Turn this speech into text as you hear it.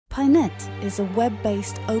PiNet is a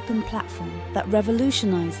web-based open platform that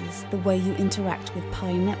revolutionizes the way you interact with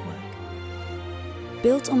Pi network.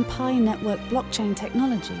 Built on Pi network blockchain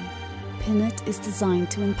technology, PiNet is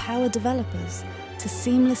designed to empower developers to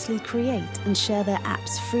seamlessly create and share their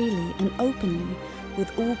apps freely and openly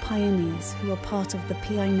with all pioneers who are part of the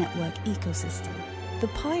Pi network ecosystem. The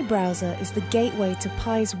Pi browser is the gateway to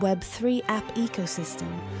Pi's Web3 app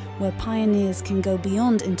ecosystem, where pioneers can go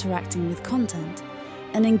beyond interacting with content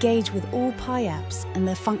and engage with all Pi apps and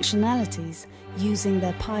their functionalities using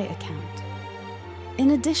their Pi account.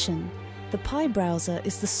 In addition, the Pi browser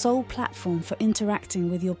is the sole platform for interacting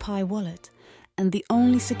with your Pi wallet and the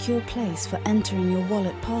only secure place for entering your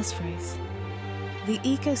wallet passphrase. The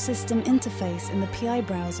ecosystem interface in the Pi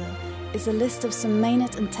browser is a list of some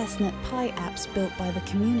Mainnet and Testnet Pi apps built by the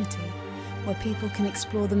community, where people can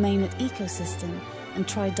explore the Mainnet ecosystem and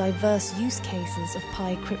try diverse use cases of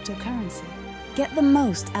Pi cryptocurrency. Get the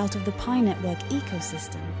most out of the Pi network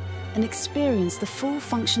ecosystem and experience the full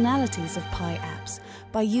functionalities of Pi apps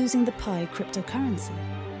by using the Pi cryptocurrency.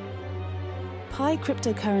 Pi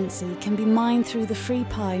cryptocurrency can be mined through the free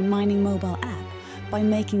Pi mining mobile app by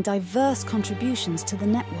making diverse contributions to the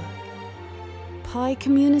network. Pi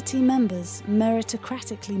community members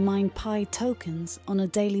meritocratically mine Pi tokens on a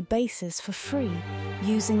daily basis for free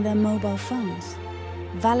using their mobile phones,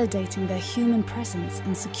 validating their human presence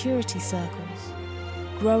in security circles,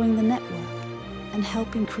 growing the network, and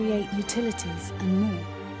helping create utilities and more.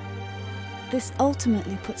 This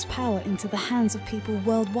ultimately puts power into the hands of people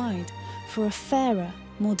worldwide for a fairer,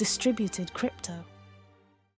 more distributed crypto.